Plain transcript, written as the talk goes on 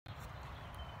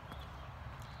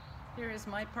Here is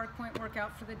my Parkpoint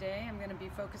workout for the day. I'm going to be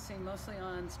focusing mostly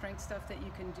on strength stuff that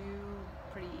you can do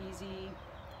pretty easy,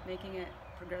 making it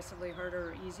progressively harder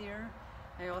or easier.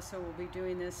 I also will be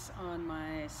doing this on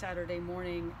my Saturday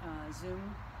morning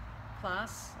Zoom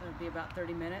class. It'll be about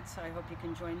 30 minutes. I hope you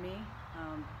can join me.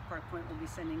 Parkpoint will be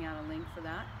sending out a link for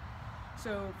that.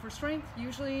 So for strength,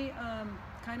 usually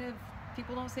kind of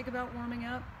people don't think about warming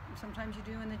up. Sometimes you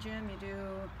do in the gym, you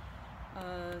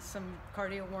do some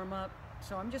cardio warm up.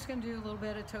 So I'm just going to do a little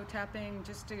bit of toe tapping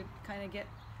just to kind of get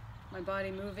my body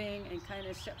moving and kind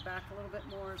of step back a little bit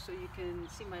more so you can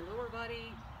see my lower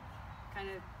body. Kind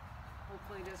of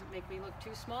hopefully doesn't make me look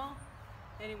too small.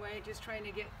 Anyway, just trying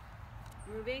to get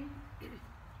moving. You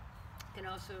can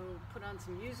also put on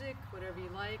some music, whatever you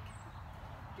like,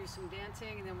 do some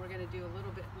dancing, and then we're going to do a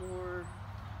little bit more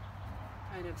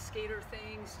kind of skater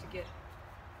things to get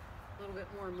a little bit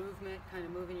more movement, kind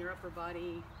of moving your upper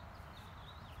body.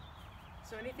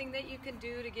 So anything that you can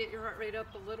do to get your heart rate up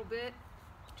a little bit,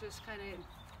 just kind of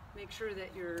make sure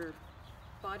that your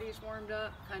body's warmed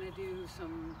up, kind of do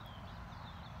some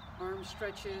arm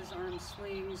stretches, arm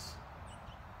swings,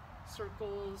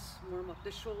 circles, warm up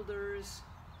the shoulders,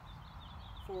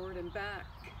 forward and back,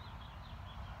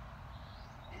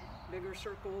 bigger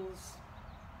circles.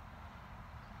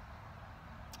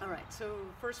 All right, so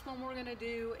first one we're gonna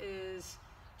do is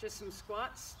just some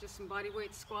squats, just some body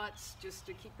weight squats, just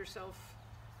to keep yourself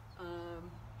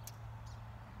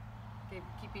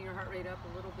keeping your heart rate up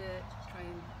a little bit. Try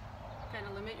and kind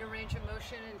of limit your range of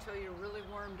motion until you're really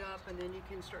warmed up, and then you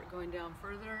can start going down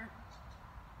further.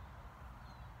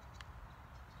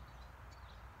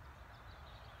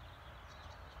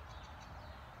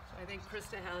 So I think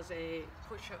Krista has a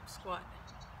push-up squat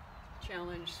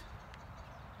challenge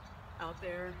out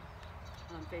there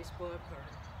on Facebook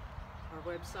or our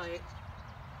website.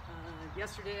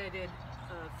 Yesterday I did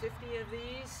 50 of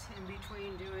these in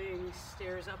between doing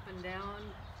stairs up and down,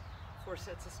 4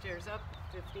 sets of stairs up,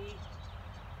 50,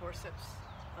 4 sets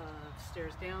of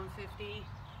stairs down, 50.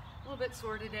 A little bit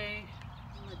sore today.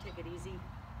 I'm gonna take it easy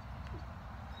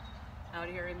out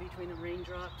here in between the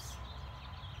raindrops.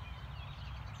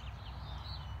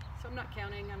 So I'm not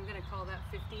counting, I'm gonna call that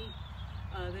 50.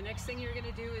 The next thing you're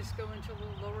gonna do is go into a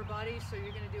little lower body, so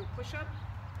you're gonna do a push-up.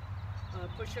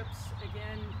 Push-ups,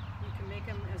 again, you can make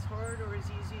them as hard or as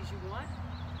easy as you want.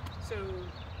 So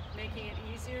making it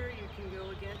easier, you can go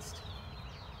against,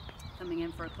 coming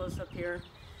in for a close-up here,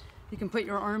 you can put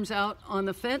your arms out on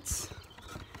the fence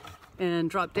and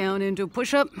drop down into a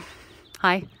push-up,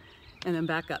 hi, and then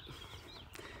back up.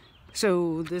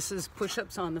 So this is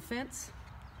push-ups on the fence.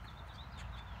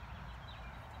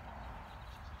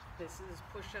 This is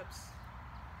push-ups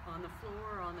on the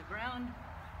floor, on the ground.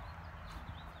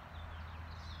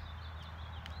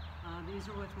 These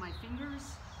are with my fingers.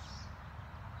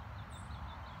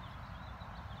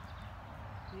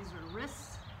 These are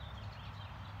wrists.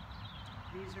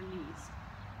 These are knees.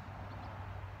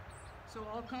 So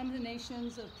all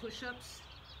combinations of push-ups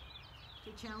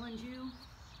to challenge you.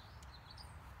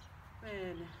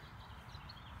 And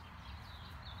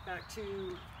back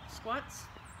to squats.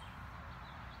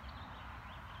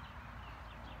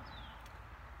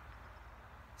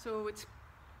 So it's a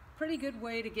pretty good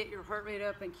way to get your heart rate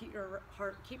up and keep your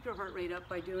heart rate up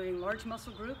by doing large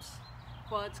muscle groups,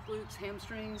 quads, glutes,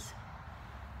 hamstrings.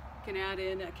 You can add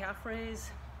in a calf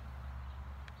raise.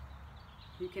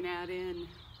 You can add in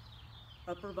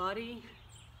upper body.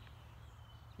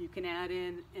 You can add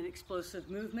in an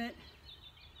explosive movement.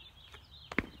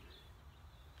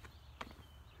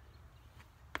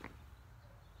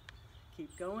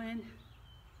 Keep going.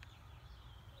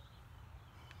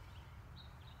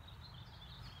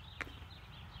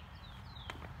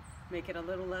 Make it a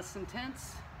little less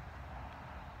intense.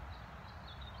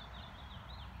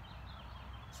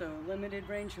 So limited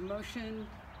range of motion,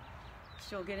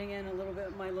 still getting in a little bit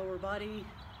of my lower body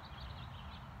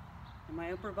and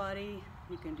my upper body.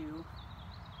 You can do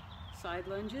side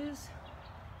lunges,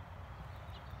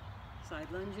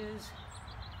 side lunges.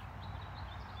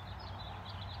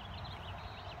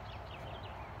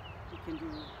 You can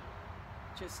do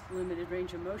just limited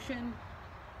range of motion.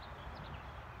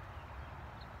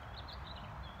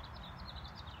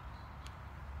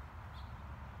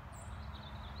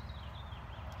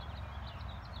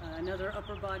 Another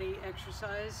upper body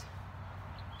exercise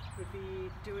would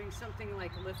be doing something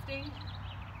like lifting,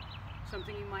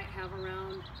 something you might have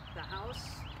around the house.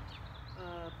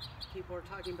 People are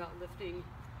talking about lifting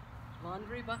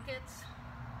laundry buckets.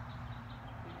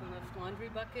 You can lift laundry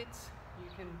buckets. You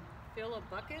can fill a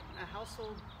bucket, a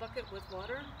household bucket with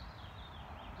water,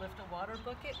 lift a water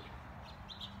bucket.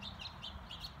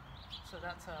 So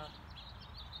that's a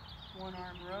one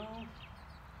arm row. You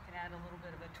can add a little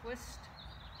bit of a twist,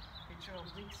 get your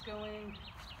obliques going,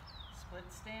 split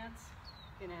stance.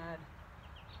 You can add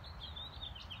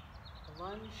a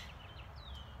lunge,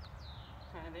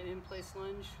 kind of an in-place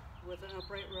lunge with an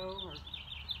upright row or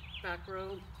back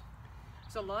row.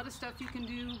 There's a lot of stuff you can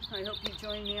do. I hope you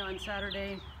join me on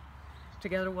Saturday.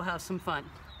 Together we'll have some fun.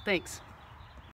 Thanks.